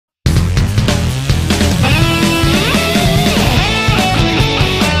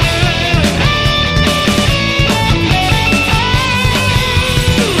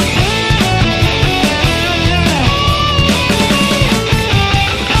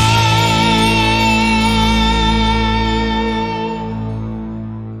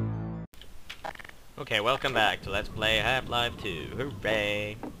welcome back to Let's Play Half-Life 2.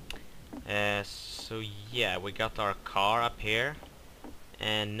 Hooray! So yeah, we got our car up here.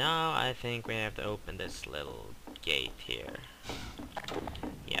 And now I think we have to open this little gate here.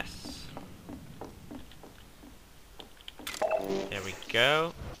 Yes. There we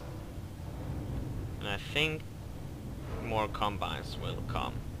go. And I think more combines will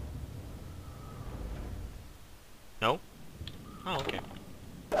come. No? Oh, okay.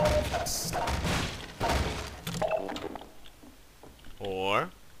 Or...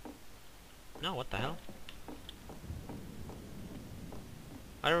 No, what the hell?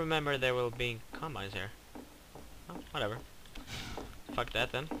 I remember there will be combines here. Oh, whatever. Fuck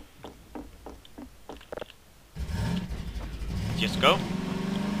that then. Let's just go.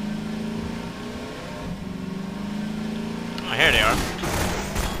 Oh, here they are.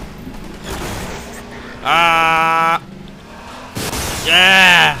 Ah!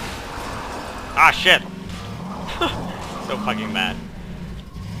 Yeah! Ah, shit! So fucking bad.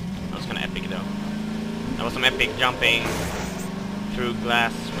 That was kinda epic though. That was some epic jumping through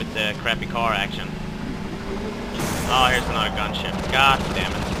glass with the crappy car action. Oh, here's another gunship. God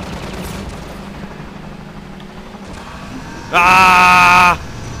damn it. Ah!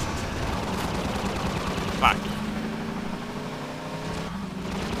 Fuck.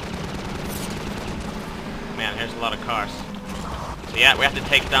 Man, here's a lot of cars. So yeah, we have to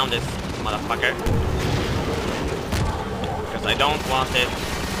take down this motherfucker. Because I don't want it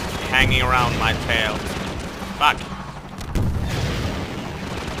hanging around my tail. Fuck.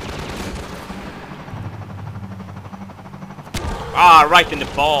 Ah, right in the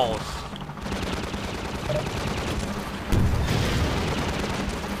balls.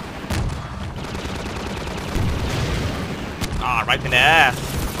 Ah, right in the ass.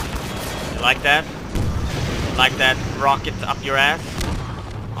 You like that? Like that rocket up your ass?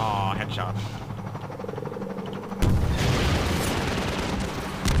 Oh, headshot.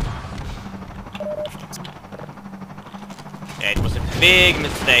 Yeah, it was a big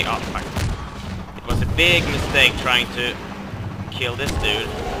mistake. Oh, fuck. It was a big mistake trying to kill this dude.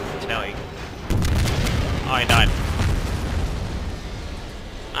 I'm telling you. Oh, he died.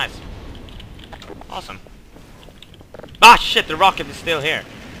 Nice. Awesome. Ah, shit, the rocket is still here.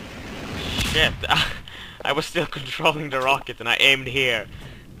 Shit. I was still controlling the rocket and I aimed here.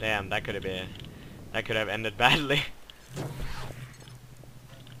 Damn, that could have ended badly.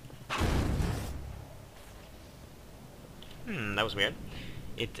 That was weird.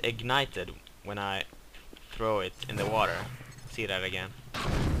 It ignited when I throw it in the water. See that again.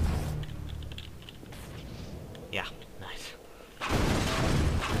 Yeah, nice.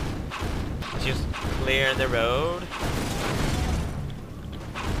 Just clear the road.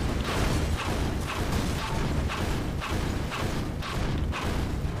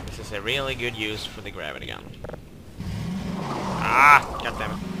 This is a really good use for the gravity gun. Ah!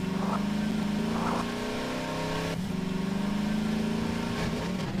 Goddammit.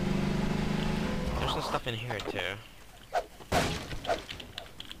 There's some stuff in here too.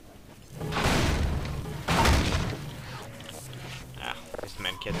 Ah, these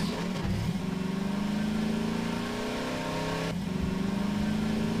medkits.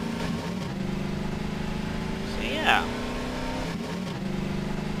 So yeah.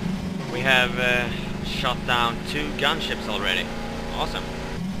 We have shot down 2 gunships already. Awesome.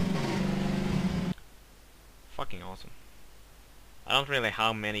 Fucking awesome. I don't really know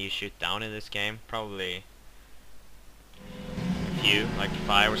how many you shoot down in this game. Probably a few, like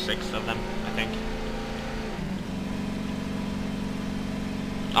 5 or 6 of them, I think.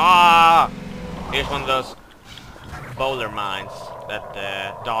 Ah! Here's one of those bowler mines that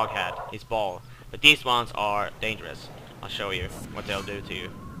the dog had, his ball. But these ones are dangerous. I'll show you what they'll do to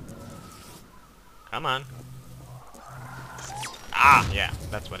you. Come on. Ah, yeah,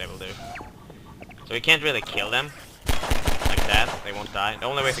 that's what they will do. So we can't really kill them like that. They won't die. The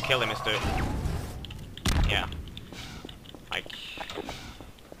only way to kill them is to, yeah, like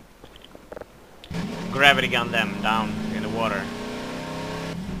gravity gun them down in the water,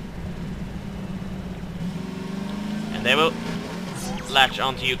 and they will latch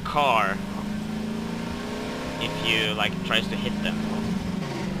onto your car if you like tries to hit them.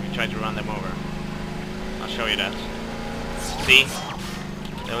 If you try to run them over. I'll show you that. See?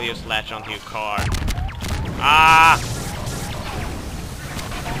 They'll just latch onto your car. Ah!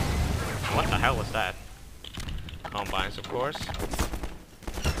 What the hell was that? Combines, of course.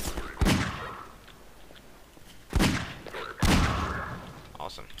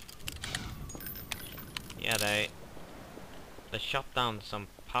 Awesome. Yeah, they shot down some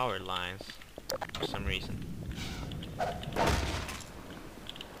power lines for some reason.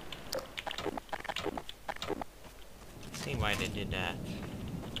 why they did that.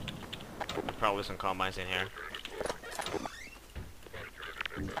 Probably some combines in here.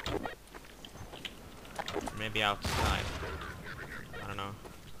 Maybe outside. I don't know.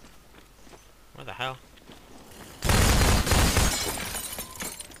 Where the hell?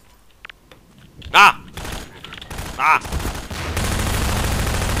 Ah! Ah!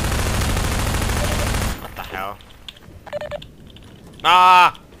 What the hell?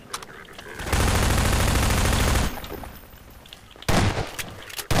 Ah!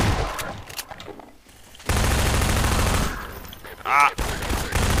 Ah!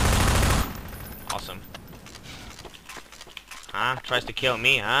 Awesome. Huh? Tries to kill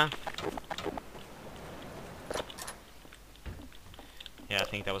me, huh? Yeah, I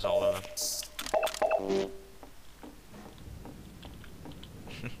think that was all of them.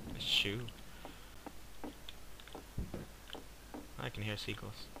 Shoe. I can hear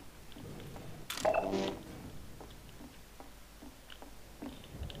seagulls.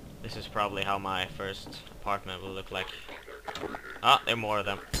 This is probably how my first apartment will look like. Ah, there are more of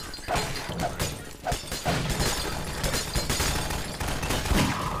them.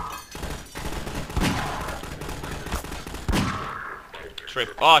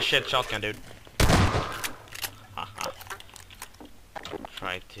 Trip. Oh shit, shotgun dude. Haha.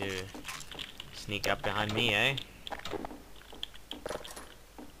 Try to sneak up behind me, eh?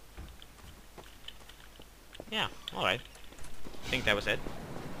 Yeah, alright. I think that was it.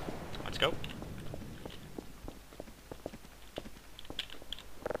 Let's go.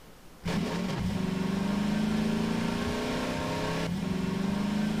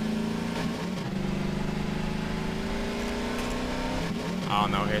 Oh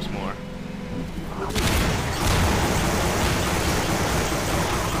no, here's more.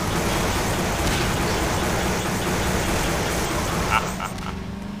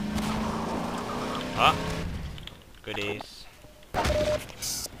 Oh, goodies.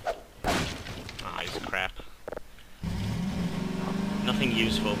 Ah, he's crap. Nothing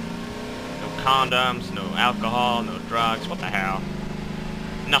useful. No condoms, no alcohol, no drugs. What the hell?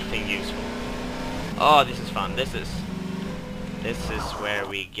 Nothing useful. Oh, this is fun. This is where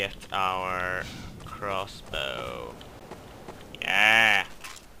we get our crossbow. Yeah.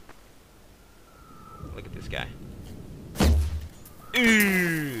 Look at this guy.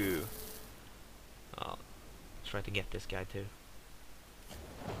 Ooh. Oh, try to get this guy too.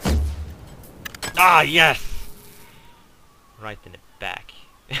 Ah, yes. Right in the back.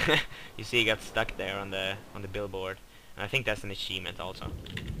 You see, he got stuck there on the billboard, and I think that's an achievement also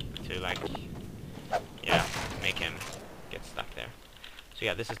to like, yeah, make him get stuck there. So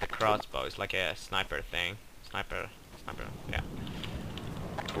yeah, this is the crossbow. It's like a sniper thing. Sniper, yeah.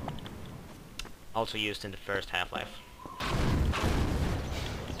 Also used in the first Half-Life.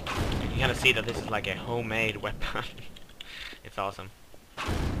 You kind of see that this is like a homemade weapon. It's awesome.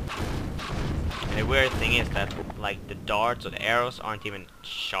 And the weird thing is that like the darts or the arrows aren't even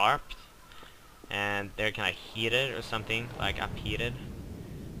sharp, and they're kind of heated or something, like upheated.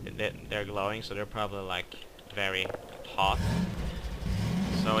 They're glowing, so they're probably like very hot.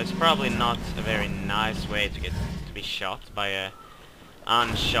 So it's probably not a very nice way to get to be shot by a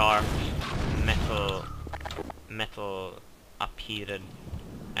unsharp metal upheated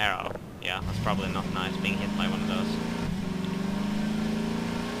arrow. Yeah, that's probably not nice being hit by one of those.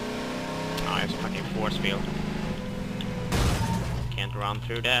 Oh, it's a fucking force field. Can't run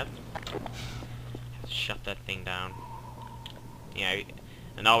through that. Have to shut that thing down. Yeah,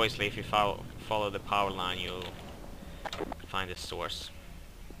 and obviously if you follow the power line, you'll find the source.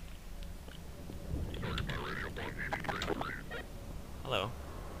 Hello.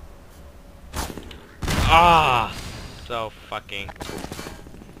 Ah, so fucking.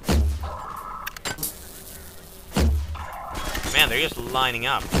 Man, they're just lining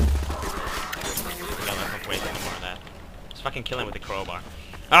up. No, let's not waste any more of that. Let's fucking kill him with the crowbar.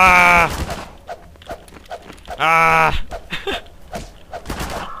 Ah! Ah!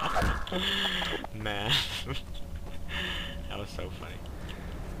 Man. That was so funny.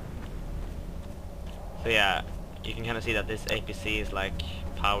 So yeah, you can kind of see that this APC is like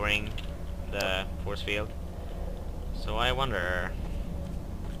powering the force field. So I wonder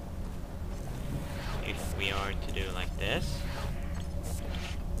if we are to do like this,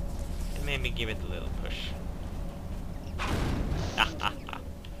 and maybe give it a little push.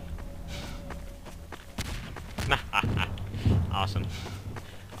 Awesome.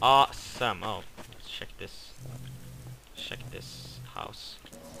 Awesome. Oh, let's check this. Check this house.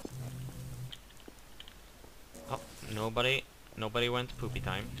 Oh, nobody went poopy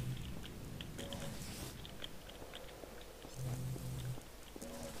time.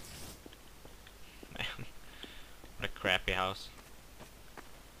 Man, what a crappy house.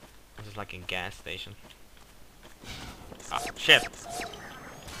 This is like a gas station. Ah, shit!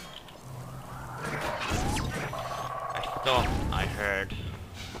 I thought I heard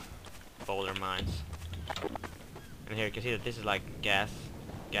boulder mines. And here you can see that this is like gas,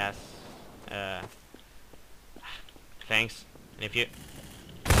 thanks. And if you,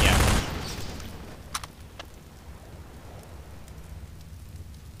 yeah,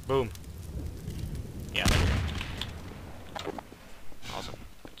 boom, yeah, awesome.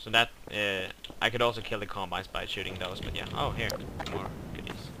 So that, I could also kill the combines by shooting those, but yeah. Oh, here, more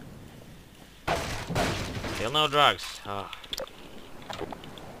goodies. Still no drugs. Oh.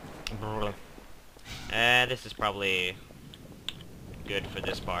 This is probably good for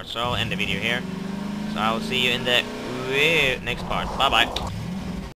this part, so I'll end the video here. So I will see you in the next part. Bye bye.